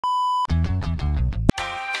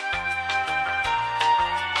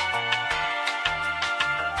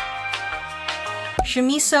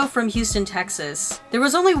Shimiso from Houston, Texas. There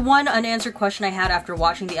was only one unanswered question I had after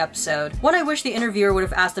watching the episode. One I wish the interviewer would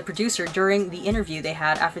have asked the producer during the interview they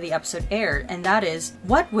had after the episode aired, and that is,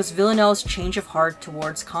 what was Villanelle's change of heart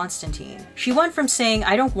towards Konstantin? She went from saying,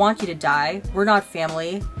 "I don't want you to die, we're not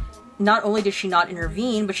family." Not only did she not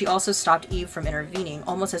intervene, but she also stopped Eve from intervening,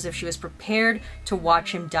 almost as if she was prepared to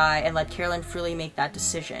watch him die and let Carolyn freely make that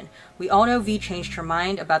decision. We all know V changed her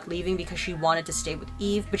mind about leaving because she wanted to stay with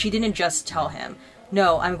Eve, but she didn't just tell him,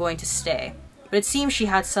 "No, I'm going to stay." But it seems she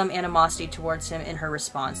had some animosity towards him in her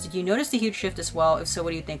response. Did you notice the huge shift as well? If so, what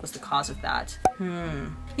do you think was the cause of that?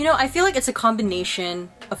 You know, I feel like it's a combination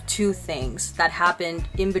of two things that happened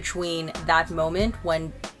in between that moment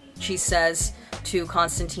when she says to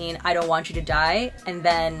Konstantin, "I don't want you to die," and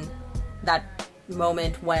then that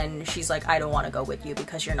moment when she's like, "I don't want to go with you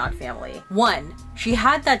because you're not family." One, she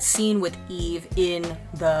had that scene with Eve in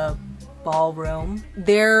the ballroom.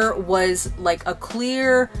 There was like a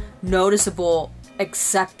clear, noticeable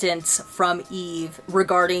acceptance from Eve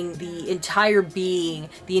regarding the entire being,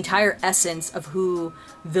 the entire essence of who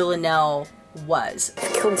Villanelle was.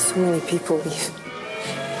 I've killed so many people, Eve.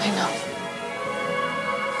 I know.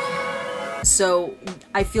 So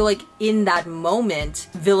I feel like in that moment,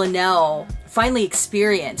 Villanelle finally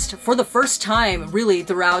experienced, for the first time really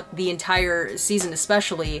throughout the entire season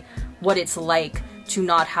especially, what it's like to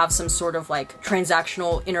not have some sort of like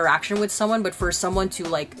transactional interaction with someone, but for someone to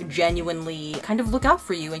like genuinely kind of look out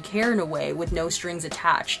for you and care in a way with no strings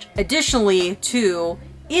attached. Additionally, too,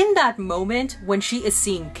 in that moment when she is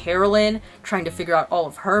seeing Carolyn trying to figure out all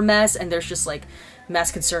of her mess, and there's just like mess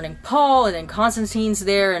concerning Paul, and then Konstantin's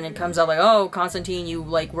there, and it comes out like, "Oh, Konstantin, you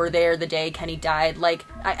like were there the day Kenny died." Like,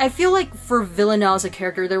 I feel like for Villanelle as a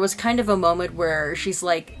character, there was kind of a moment where she's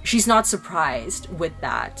like, she's not surprised with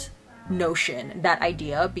that notion, that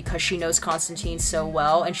idea, because she knows Konstantin so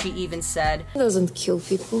well, and she even said, He doesn't kill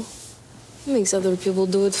people. He makes other people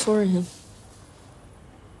do it for him.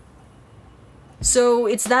 So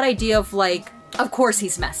it's that idea of like, of course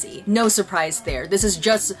he's messy. No surprise there. This is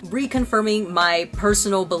just reconfirming my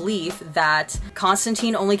personal belief that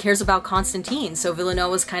Konstantin only cares about Konstantin. So Villanelle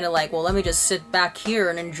was kind of like, well, let me just sit back here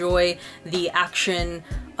and enjoy the action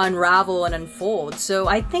unravel and unfold. So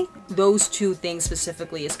I think those two things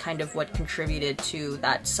specifically is kind of what contributed to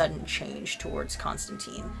that sudden change towards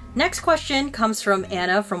Konstantin. Next question comes from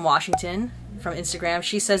Anna from Washington, from Instagram.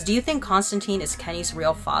 She says, "Do you think Konstantin is Kenny's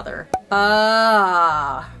real father?"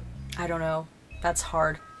 I don't know. That's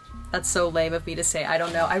hard. That's so lame of me to say. I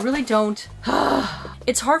don't know. I really don't.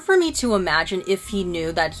 It's hard for me to imagine if he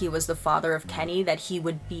knew that he was the father of Kenny, that he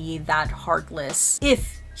would be that heartless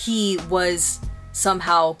if he was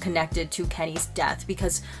somehow connected to Kenny's death,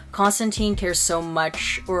 because Konstantin cares so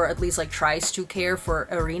much, or at least like tries to care for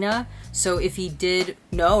Irina. So if he did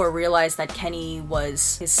know or realize that Kenny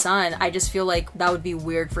was his son, I just feel like that would be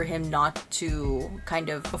weird for him not to kind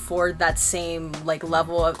of afford that same like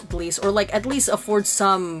level of at least, or like at least afford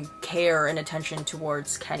some care and attention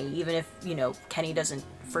towards Kenny, even if, you know, Kenny doesn't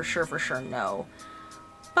for sure know.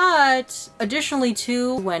 But additionally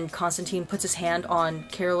too, when Konstantin puts his hand on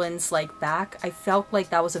Carolyn's like back, I felt like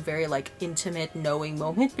that was a very like intimate, knowing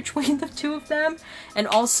moment between the two of them. And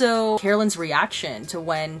also Carolyn's reaction to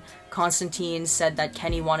when Konstantin said that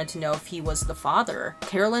Kenny wanted to know if he was the father.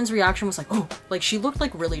 Carolyn's reaction was like, oh, like she looked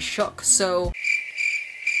like really shook. So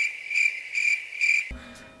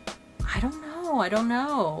I don't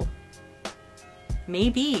know.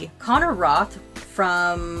 Maybe. Connor Roth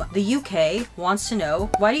from the UK wants to know,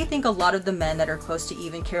 why do you think a lot of the men that are close to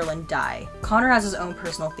Eve and Carolyn die? Connor has his own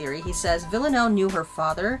personal theory. He says Villanelle knew her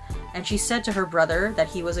father, and she said to her brother that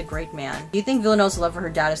he was a great man. Do you think Villanelle's love for her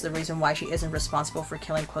dad is the reason why she isn't responsible for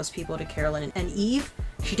killing close people to Carolyn and Eve?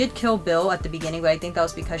 She did kill Bill at the beginning, but I think that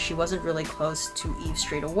was because she wasn't really close to Eve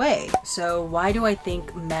straight away. So why do I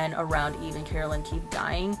think men around Eve and Carolyn keep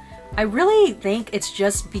dying? I really think it's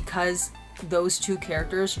just because those two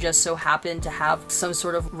characters just so happen to have some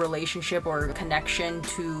sort of relationship or connection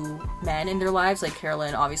to men in their lives, like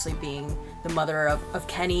Carolyn obviously being the mother of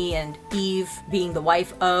Kenny, and Eve being the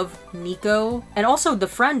wife of Nico, and also the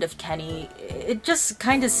friend of Kenny. It just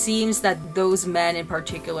kind of seems that those men in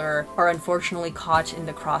particular are unfortunately caught in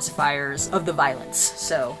the crossfires of the violence.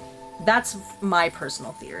 So that's my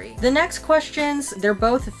personal theory. The next questions, they're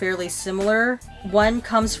both fairly similar. One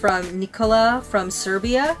comes from Nicola from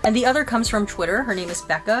Serbia, and the other comes from Twitter. Her name is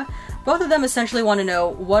Becca. Both of them essentially want to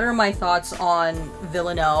know, what are my thoughts on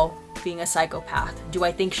Villanelle being a psychopath? Do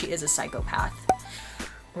I think she is a psychopath?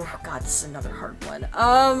 Oh god, this is another hard one.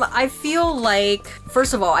 I feel like,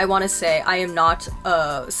 first of all, I want to say I am not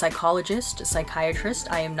a psychologist, a psychiatrist.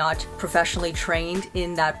 I am not professionally trained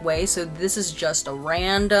in that way, so this is just a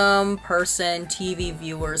random person, TV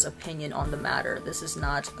viewer's opinion on the matter. This is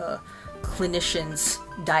not a clinician's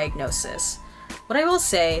diagnosis. What I will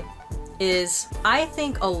say is, I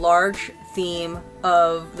think a large theme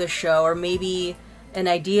of the show, or maybe an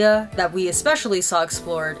idea that we especially saw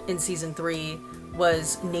explored in season 3,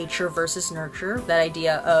 was nature versus nurture. That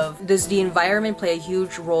idea of, does the environment play a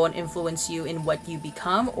huge role and influence you in what you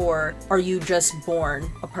become, or are you just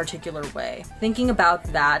born a particular way? Thinking about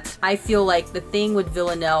that, I feel like the thing with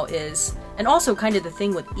Villanelle is, and also kind of the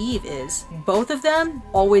thing with Eve is, both of them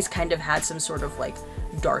always kind of had some sort of like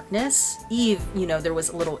darkness. Eve, you know, there was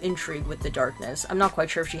a little intrigue with the darkness. I'm not quite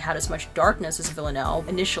sure if she had as much darkness as Villanelle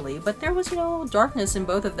initially, but there was, you know, darkness in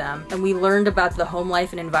both of them. And we learned about the home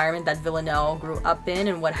life and environment that Villanelle grew up in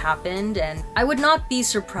and what happened. And I would not be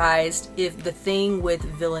surprised if the thing with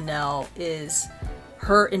Villanelle is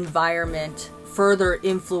her environment further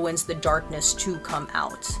influenced the darkness to come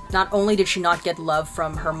out. Not only did she not get love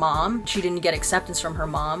from her mom, she didn't get acceptance from her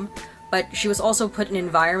mom, but she was also put in an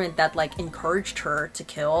environment that like encouraged her to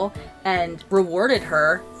kill and rewarded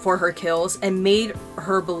her for her kills and made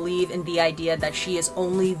her believe in the idea that she is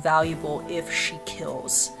only valuable if she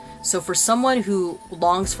kills. So for someone who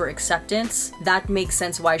longs for acceptance, that makes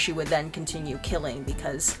sense why she would then continue killing,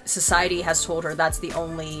 because society has told her that's the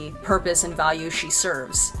only purpose and value she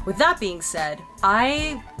serves. With that being said,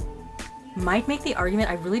 I might make the argument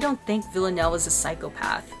I really don't think Villanelle is a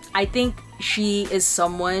psychopath. I think she is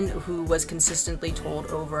someone who was consistently told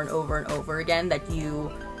over and over and over again that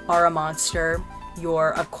you are a monster,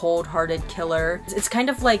 you're a cold-hearted killer. It's kind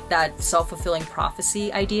of like that self-fulfilling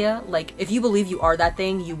prophecy idea. Like, if you believe you are that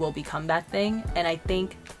thing, you will become that thing. And I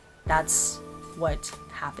think that's what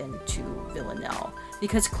happened to Villanelle.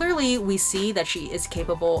 Because clearly we see that she is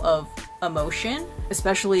capable of emotion,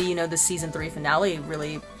 especially, you know, the season 3 finale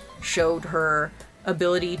really showed her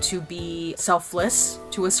ability to be selfless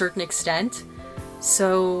to a certain extent.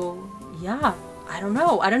 So yeah, I don't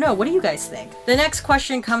know. What do you guys think? The next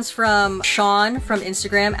question comes from Sean from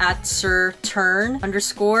Instagram at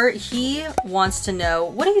sirturn_. He wants to know,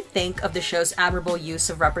 what do you think of the show's admirable use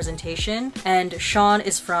of representation? And Sean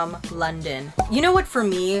is from London. You know what, for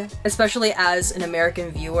me, especially as an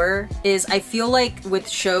American viewer, is I feel like with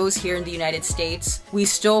shows here in the United States, we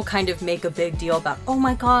still kind of make a big deal about, oh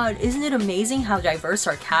my god, isn't it amazing how diverse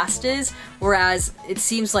our cast is? Whereas it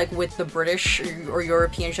seems like with the British or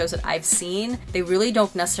European shows that I've seen, they really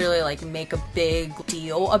don't necessarily like make a big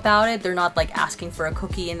deal about it. They're not like asking for a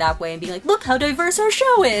cookie in that way and being like, look how diverse our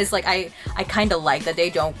show is. Like I kind of like that they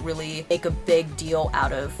don't really make a big deal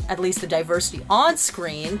out of at least the diversity on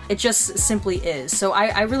screen. It just simply is. So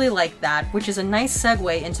I really like that, which is a nice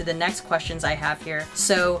segue into the next questions I have here.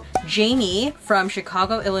 So Jamie from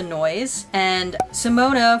Chicago, Illinois, and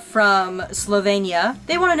Simona from Slovenia,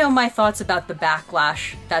 they want to know my thoughts about the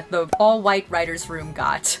backlash that the all-white writers room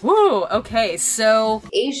got. Woo, okay, so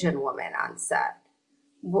Asian woman on set.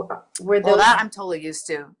 Were those... Well, that I'm totally used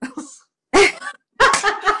to. I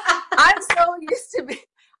am so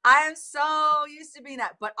used to being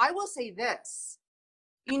that. But I will say this.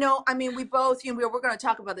 You know, I mean, we both, you know, we're going to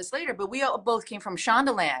talk about this later, but we all both came from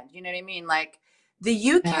Shondaland. You know what I mean? Like, the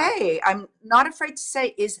UK, yeah. I'm not afraid to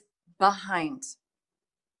say, is behind.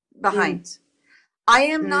 I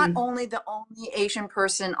am not only the only Asian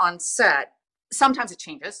person on set. Sometimes it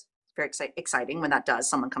changes. It's very exciting when that does.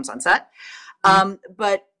 Someone comes on set.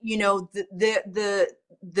 But, you know,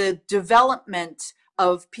 the development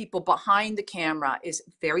of people behind the camera is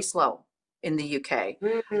very slow in the UK.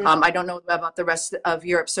 I don't know about the rest of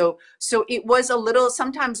Europe. So it was a little,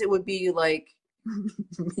 sometimes it would be like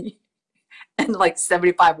me and like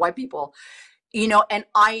 75 white people, you know, and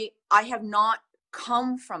I have not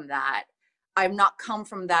come from that. I've not come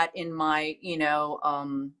from that in my, you know,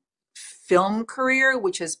 film career,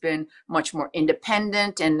 which has been much more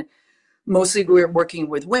independent, and mostly we're working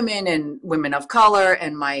with women and women of color,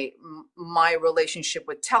 and my relationship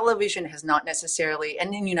with television has not necessarily,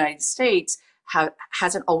 and in the United States,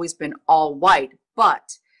 hasn't always been all white.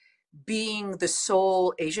 But being the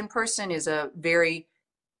sole Asian person is a very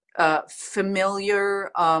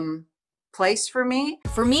familiar place for me.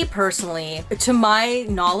 For me personally, to my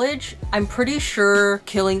knowledge, I'm pretty sure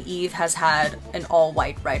Killing Eve has had an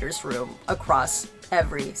all-white writers room across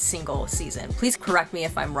every single season. Please correct me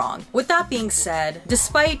if I'm wrong. With that being said,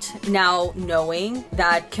 despite now knowing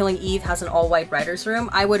that Killing Eve has an all-white writers room,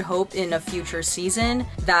 I would hope in a future season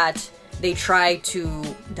that they try to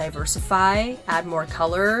diversify, add more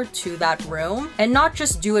color to that room, and not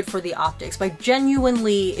just do it for the optics, but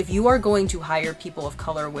genuinely, if you are going to hire people of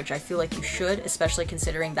color, which I feel like you should, especially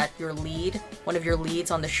considering that your lead, one of your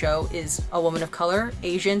leads on the show is a woman of color,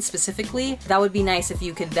 Asian specifically, that would be nice if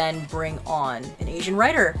you could then bring on an Asian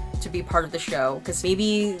writer to be part of the show, because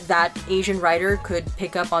maybe that Asian writer could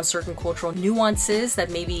pick up on certain cultural nuances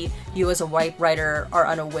that maybe you as a white writer are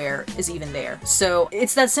unaware is even there. So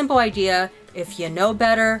it's that simple idea, if you know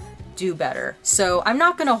better, do better. So I'm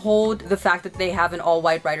not gonna hold the fact that they have an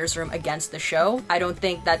all-white writers room against the show. I don't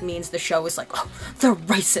think that means the show is like, oh, they're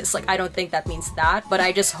racist. Like, I don't think that means that, but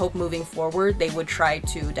I just hope moving forward they would try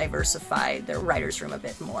to diversify their writers room a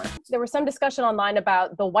bit more. There was some discussion online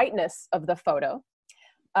about the whiteness of the photo,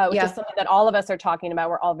 which is something that all of us are talking about.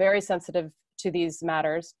 We're all very sensitive to these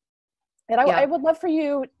matters. And I would love for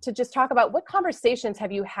you to just talk about what conversations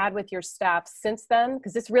have you had with your staff since then?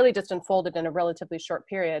 Because this really just unfolded in a relatively short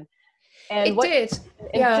period. And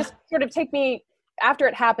just sort of take me after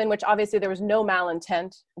it happened, which obviously there was no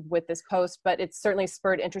malintent with this post, but it certainly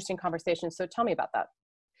spurred interesting conversations. So tell me about that.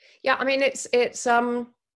 Yeah, I mean, it's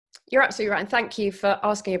you're absolutely right. And thank you for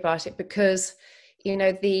asking about it, because, you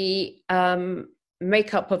know, the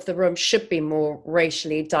makeup of the room should be more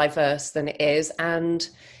racially diverse than it is. And,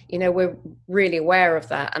 you know, we're really aware of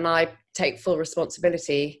that. And I take full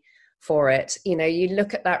responsibility for it. You know, you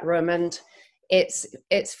look at that room and it's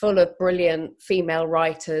full of brilliant female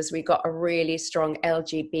writers. We got a really strong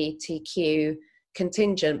LGBTQ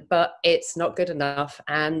contingent, but it's not good enough.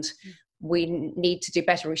 And we need to do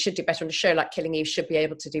better. We should do better on a show like Killing Eve should be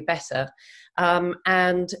able to do better.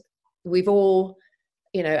 And we've all,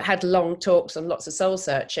 you know, had long talks and lots of soul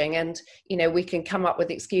searching, and, you know, we can come up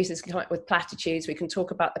with excuses, come up with platitudes. We can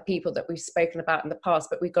talk about the people that we've spoken about in the past,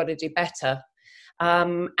 but we've got to do better.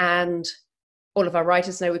 And all of our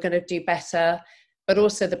writers know we're going to do better, but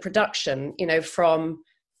also the production, you know, from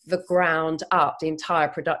the ground up, the entire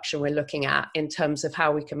production we're looking at in terms of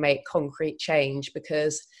how we can make concrete change,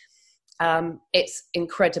 because it's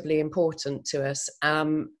incredibly important to us,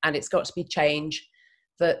 and it's got to be change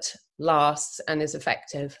that lasts and is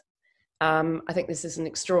effective. I think this is an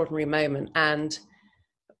extraordinary moment and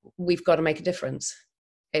we've got to make a difference.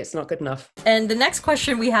 It's not good enough. And the next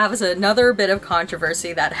question we have is another bit of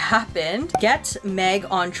controversy that happened. Get Meg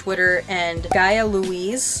on Twitter and Gaia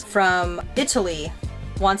Louise from Italy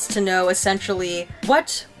wants to know essentially,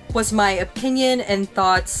 what was my opinion and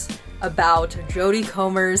thoughts about Jodie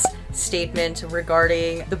Comer's statement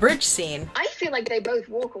regarding the bridge scene? I feel like they both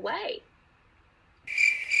walk away.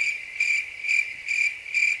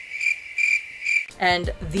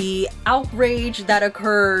 And the outrage that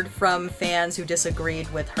occurred from fans who disagreed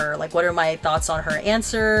with her. Like, what are my thoughts on her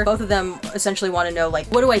answer? Both of them essentially want to know, like,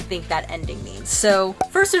 what do I think that ending means? So,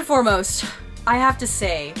 first and foremost, I have to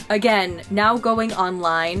say, again, now going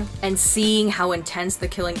online and seeing how intense the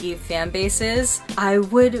Killing Eve fan base is, I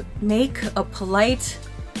would make a polite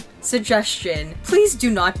suggestion. Please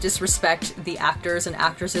do not disrespect the actors and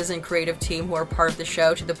actresses and creative team who are part of the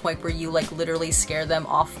show to the point where you, like, literally scare them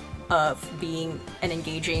off of being and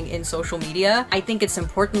engaging in social media. I think it's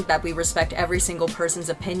important that we respect every single person's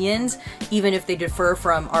opinions, even if they differ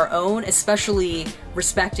from our own, especially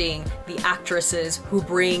respecting the actresses who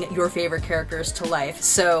bring your favorite characters to life.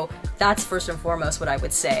 So that's first and foremost what I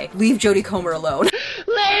would say. Leave Jodie Comer alone.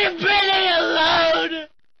 Leave Brittany alone!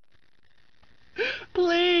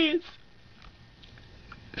 Please!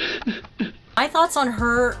 My thoughts on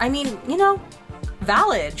her, I mean, you know,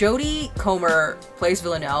 valid. Jodie Comer plays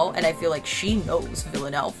Villanelle, and I feel like she knows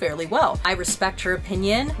Villanelle fairly well. I respect her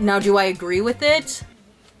opinion. Now, do I agree with it?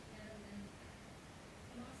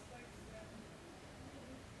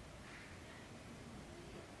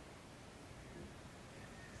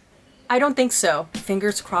 I don't think so.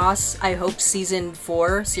 Fingers crossed. I hope season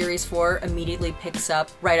 4, series 4 immediately picks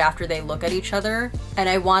up right after they look at each other. And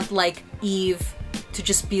I want, like, Eve to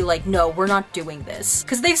just be like, no, we're not doing this.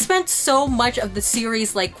 Because they've spent so much of the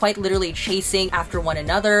series, like, quite literally chasing after one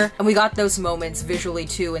another. And we got those moments visually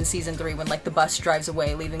too in season 3 when, like, the bus drives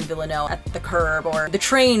away, leaving Villanelle at the curb, or the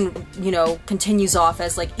train, you know, continues off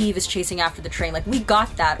as, like, Eve is chasing after the train. Like, we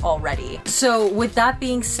got that already. So with that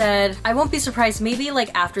being said, I won't be surprised, maybe, like,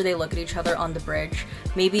 after they look at each other on the bridge,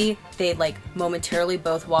 maybe they like momentarily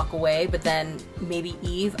both walk away, but then maybe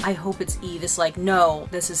Eve, I hope it's Eve, is like, no,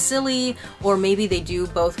 this is silly. Or maybe they do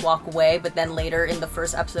both walk away, but then later in the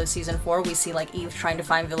first episode of season 4, we see like Eve trying to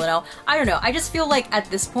find Villanelle. I don't know. I just feel like at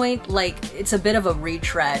this point, like it's a bit of a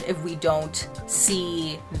retread if we don't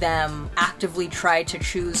see them actively try to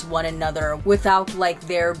choose one another without like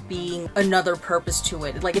there being another purpose to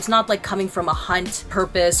it. Like it's not like coming from a hunt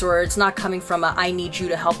purpose, or it's not coming from a I need you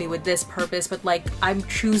to help me with this purpose, but like I'm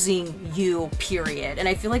choosing you, period. And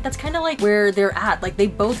I feel like that's kind of like where they're at. Like they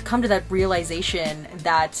both come to that realization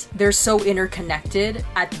that they're so interconnected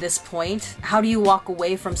at this point. How do you walk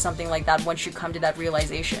away from something like that once you come to that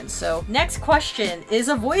realization? So next question is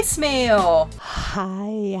a voicemail.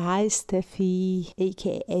 Hi Steffi,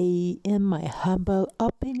 aka In My Humble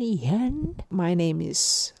Opinion. My name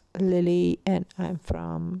is Lily and I'm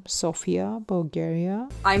from Sofia, Bulgaria.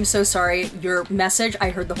 I'm so sorry. Your message, I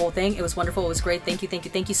heard the whole thing. It was wonderful. It was great.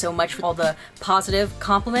 Thank you so much for all the positive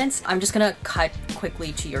compliments. I'm just gonna cut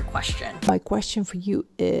quickly to your question. My question for you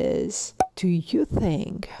is, do you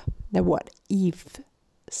think that what Eve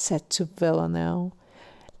said to Villanelle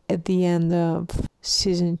at the end of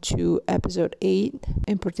season 2, episode 8,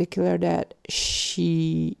 in particular, that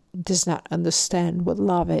she does not understand what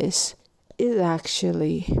love is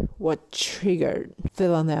actually what triggered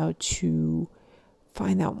Villanelle to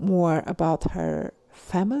find out more about her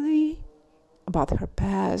family, about her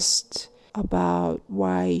past, about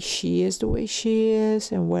why she is the way she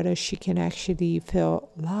is, and whether she can actually feel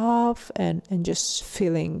love and just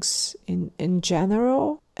feelings in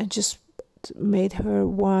general, and just made her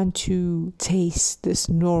want to taste this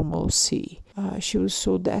normalcy she was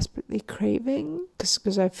so desperately craving,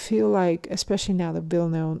 because I feel like, especially now that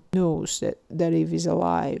Villanelle knows that Eve is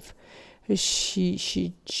alive,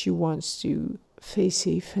 she wants to face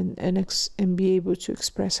Eve and be able to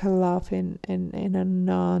express her love in a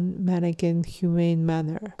non-mannequin humane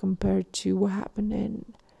manner, compared to what happened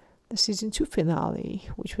in the season 2 finale,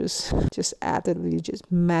 which was just utterly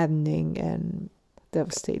just maddening and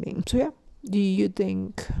devastating. So yeah, do you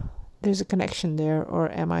think there's a connection there,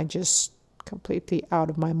 or am I just completely out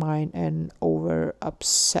of my mind and over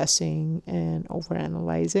obsessing and over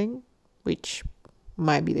analyzing, which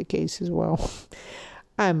might be the case as well?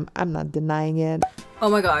 I'm not denying it. Oh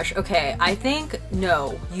my gosh, okay, I think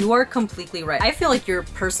no, you are completely right. I feel like you're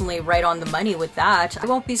personally right on the money with that. I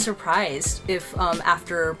won't be surprised if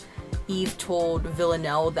after Eve told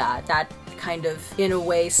Villanelle that kind of in a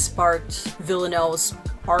way sparked Villanelle's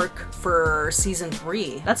arc for season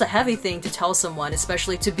 3. That's a heavy thing to tell someone,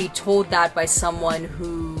 especially to be told that by someone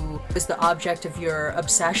who is the object of your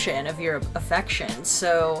obsession, of your affection.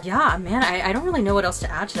 So yeah, man, I don't really know what else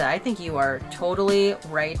to add to that. I think you are totally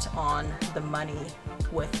right on the money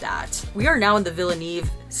with that. We are now in the Villaneve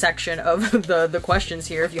section of the questions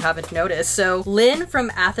here, if you haven't noticed. So Lynn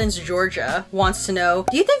from Athens, Georgia wants to know,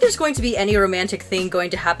 do you think there's going to be any romantic thing going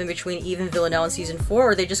to happen between Eve and Villanelle in season 4, or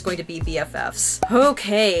are they just going to be BFFs?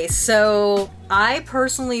 Okay, so I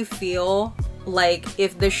personally feel like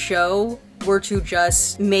if the show were to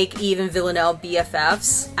just make Eve and Villanelle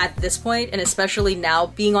BFFs at this point, and especially now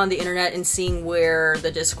being on the internet and seeing where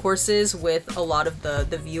the discourse is with a lot of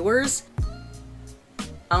the viewers,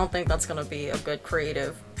 I don't think that's gonna be a good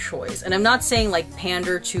creative choice. And I'm not saying like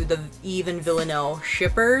pander to the Eve and Villanelle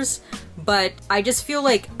shippers, but I just feel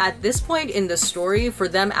like at this point in the story, for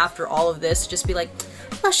them after all of this, just be like,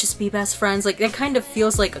 let's just be best friends. Like that kind of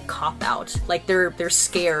feels like a cop-out. Like they're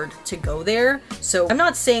scared to go there. So I'm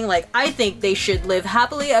not saying like I think they should live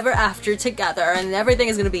happily ever after together and everything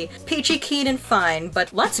is gonna be peachy keen and fine,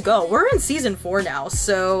 but let's go. We're in season 4 now.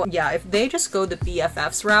 So yeah, if they just go the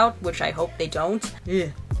BFFs route, which I hope they don't,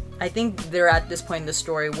 I think they're at this point in the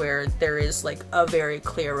story where there is like a very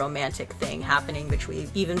clear romantic thing happening between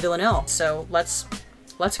Eve and Villanelle. So let's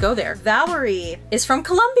go there. Valerie is from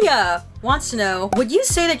Colombia, wants to know, would you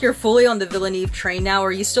say that you're fully on the Villaneve train now, or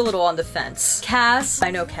are you still a little on the fence? Kaz,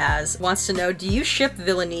 I know Kaz, wants to know, do you ship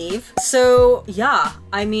Villaneve? So yeah,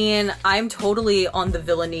 I mean, I'm totally on the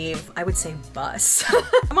Villaneve, I would say bus.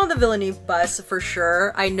 I'm on the Villaneve bus for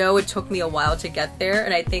sure. I know it took me a while to get there,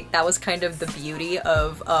 and I think that was kind of the beauty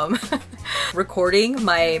of recording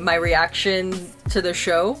my reaction to the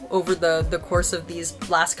show over the course of these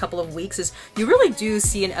last couple of weeks, is you really do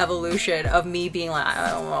see an evolution of me being like,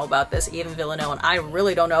 I don't know about this Eve and Villanelle, and I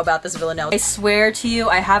really don't know about this Villanelle. I swear to you,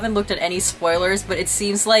 I haven't looked at any spoilers, but it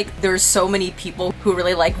seems like there's so many people who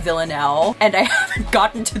really like Villanelle, and I haven't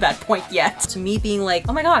gotten to that point yet. To me being like,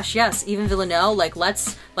 oh my gosh, yes, Eve and Villanelle, like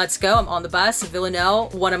let's go, I'm on the bus. Villanelle,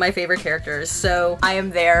 one of my favorite characters, so I am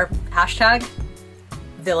there. Hashtag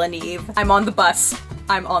Villaneve. I'm on the bus.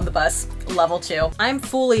 I'm on the bus. Level 2. I'm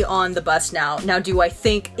fully on the bus now. Now, do I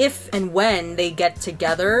think if and when they get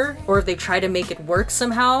together, or if they try to make it work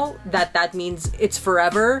somehow, that means it's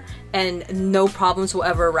forever and no problems will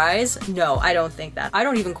ever arise? No, I don't think that. I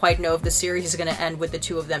don't even quite know if the series is gonna end with the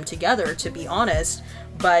two of them together, to be honest.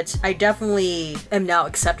 But I definitely am now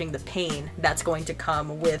accepting the pain that's going to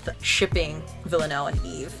come with shipping Villanelle and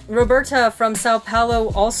Eve. Roberta from Sao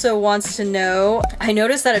Paulo also wants to know, I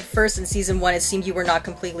noticed that at first in season 1 it seemed you were not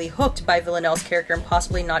completely hooked by Villanelle's character and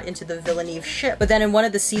possibly not into the Villaneve ship. But then in one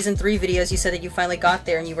of the season 3 videos you said that you finally got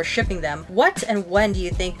there and you were shipping them. What and when do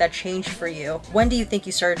you think that changed for you? When do you think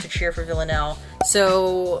you started to cheer for Villanelle?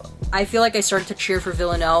 So I feel like I started to cheer for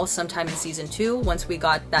Villanelle sometime in season 2 once we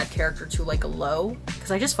got that character to like a low,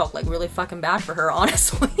 because I just felt like really fucking bad for her,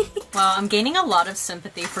 honestly. Well, I'm gaining a lot of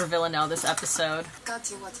sympathy for Villanelle this episode. Got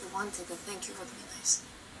you what you wanted, and thank you would be nice.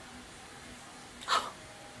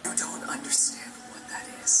 You don't understand what that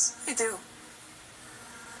is. I do.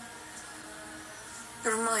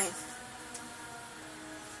 You're mine.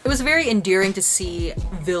 It was very endearing to see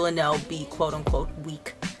Villanelle be quote-unquote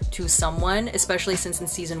weak to someone, especially since in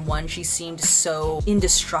season 1 she seemed so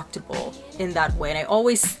indestructible in that way. And I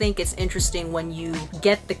always think it's interesting when you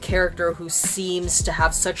get the character who seems to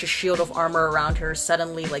have such a shield of armor around her,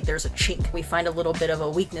 suddenly like there's a chink. We find a little bit of a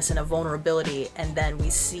weakness and a vulnerability, and then we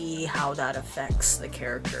see how that affects the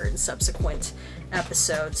character in subsequent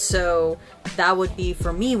episodes. So that would be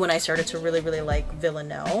for me when I started to really like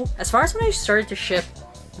Villanelle. As far as when I started to ship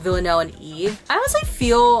Villanelle and Eve, I honestly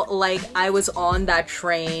feel like I was on that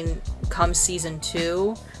train come season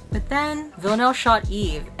 2, but then Villanelle shot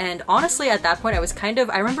Eve, and honestly at that point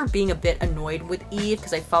I remember being a bit annoyed with Eve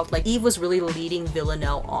because I felt like Eve was really leading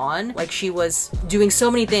Villanelle on. Like she was doing so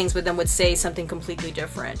many things but then would say something completely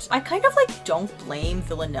different. I kind of like don't blame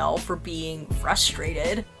Villanelle for being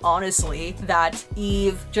frustrated, honestly, that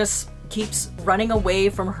Eve just keeps running away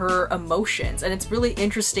from her emotions. And it's really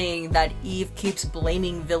interesting that Eve keeps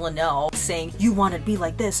blaming Villanelle, saying, you wanted to be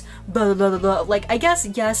like this, blah, blah, blah, blah. Like, I guess,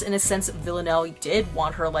 yes, in a sense, Villanelle did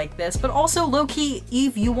want her like this, but also, low-key,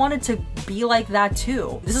 Eve, you wanted to be like that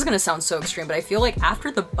too. This is gonna sound so extreme, but I feel like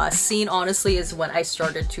after the bus scene, honestly, is when I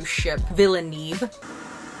started to ship Villaneve.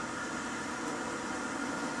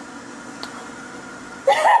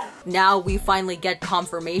 Now we finally get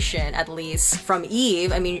confirmation, at least, from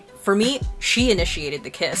Eve. I mean, for me, she initiated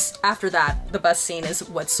the kiss. After that, the bus scene is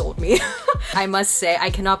what sold me. I must say,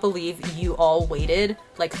 I cannot believe you all waited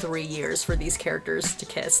like 3 years for these characters to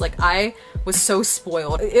kiss. Like, I was so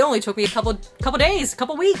spoiled. It only took me a couple days, a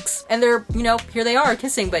couple weeks, and they're, you know, here they are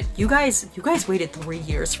kissing, but you guys waited 3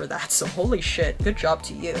 years for that, so holy shit, good job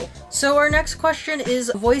to you. So our next question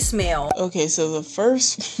is voicemail. Okay, so the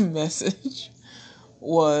first message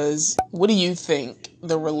was, what do you think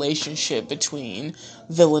the relationship between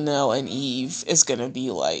Villanelle and Eve is gonna be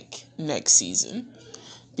like next season?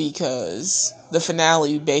 Because the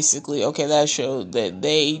finale basically, okay, that showed that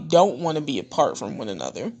they don't want to be apart from one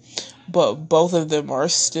another, but both of them are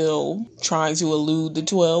still trying to elude the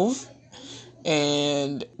 12,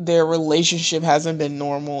 and their relationship hasn't been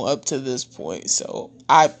normal up to this point. So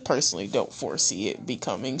I personally don't foresee it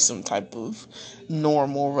becoming some type of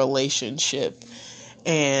normal relationship.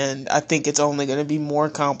 And I think it's only going to be more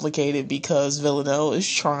complicated because Villanelle is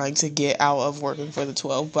trying to get out of working for the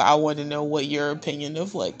 12. But I want to know what your opinion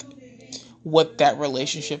of, like, what that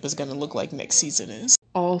relationship is going to look like next season is.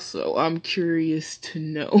 Also, I'm curious to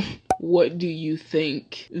know, what do you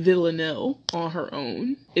think Villanelle on her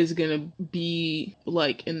own is going to be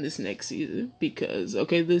like in this next season? Because,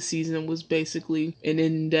 okay, this season was basically an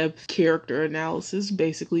in-depth character analysis,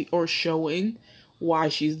 basically, or showing why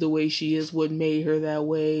she's the way she is, what made her that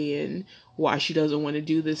way, and why she doesn't want to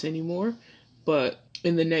do this anymore. But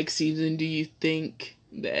in the next season, do you think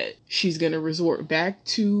that she's going to resort back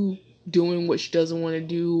to doing what she doesn't want to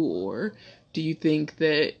do? Or do you think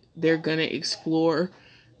that they're going to explore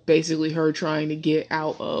basically her trying to get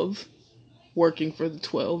out of working for the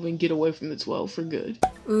 12 and get away from the 12 for good?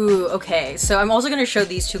 Ooh, okay. So I'm also going to show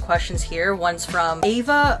these two questions here. One's from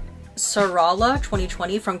Ava Sarala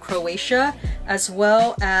 2020 from Croatia, as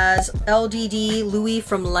well as LDD Louis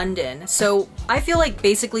from London. So I feel like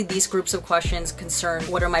basically these groups of questions concern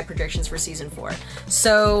what are my predictions for season 4.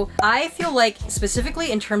 So I feel like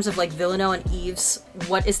specifically in terms of like Villanelle and Eve's,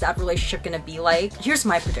 what is that relationship gonna be like? Here's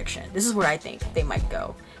my prediction. This is where I think they might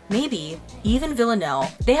go. Maybe Eve and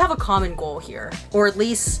Villanelle, they have a common goal here. Or at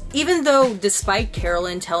least, even though despite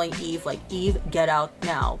Carolyn telling Eve, like, Eve, get out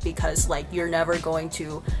now because like you're never going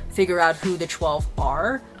to figure out who the 12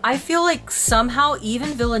 are, I feel like somehow Eve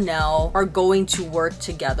and Villanelle are going to work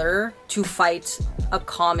together to fight a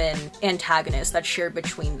common antagonist that's shared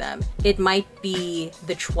between them. It might be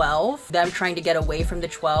the 12, them trying to get away from the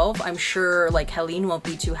 12. I'm sure like Helene won't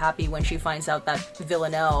be too happy when she finds out that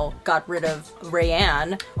Villanelle got rid of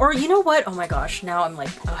Rayanne. Or you know what? Oh my gosh, now I'm like,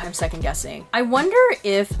 I'm second guessing. I wonder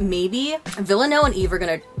if maybe Villanelle and Eve are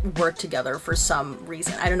gonna work together for some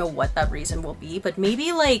reason. I don't know what that reason will be, but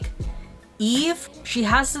maybe like Eve, she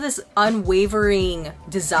has this unwavering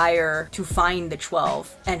desire to find the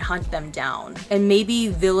 12 and hunt them down. And maybe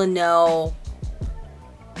Villanelle...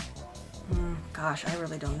 Gosh, I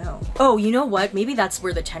really don't know. Oh, you know what? Maybe that's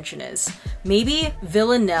where the tension is. Maybe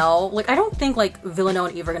Villanelle, like I don't think like Villanelle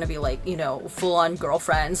and Eve are gonna be like, you know, full-on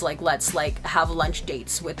girlfriends, like let's like have lunch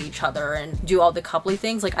dates with each other and do all the coupley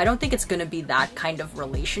things. Like I don't think it's gonna be that kind of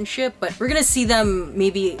relationship, but we're gonna see them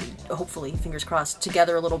maybe, hopefully, fingers crossed,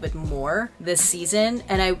 together a little bit more this season.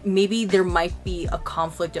 And maybe there might be a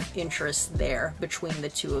conflict of interest there between the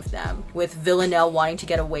two of them, with Villanelle wanting to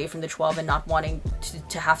get away from the 12 and not wanting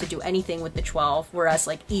to have to do anything with the 12, whereas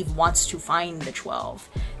like Eve wants to find the 12.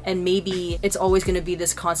 And maybe it's always going to be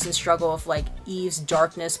this constant struggle of like Eve's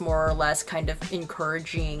darkness more or less kind of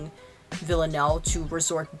encouraging Villanelle to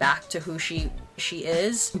resort back to who she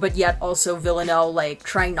is, but yet also Villanelle like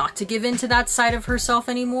trying not to give in to that side of herself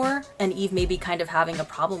anymore, and Eve maybe kind of having a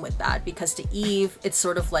problem with that, because to Eve it's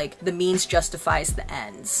sort of like the means justifies the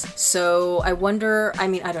ends. So I wonder, I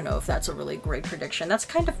mean, I don't know if that's a really great prediction. That's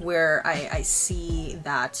kind of where I see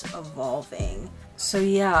that evolving. So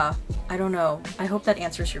yeah, I don't know. I hope that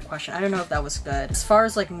answers your question. I don't know if that was good. As far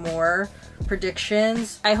as like more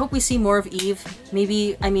predictions, I hope we see more of Eve.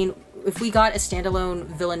 Maybe, I mean, if we got a standalone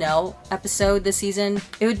Villanelle episode this season,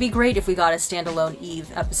 it would be great if we got a standalone Eve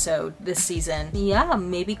episode this season. Yeah,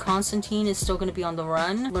 maybe Konstantin is still gonna be on the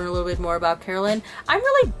run. Learn a little bit more about Carolyn. I'm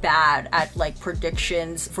really bad at like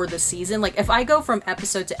predictions for the season. Like if I go from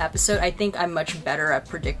episode to episode, I think I'm much better at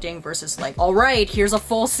predicting versus like, all right, here's a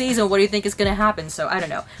full season. What do you think is gonna happen? So I don't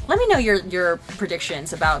know. Let me know your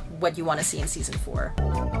predictions about what you want to see in season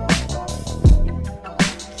 4.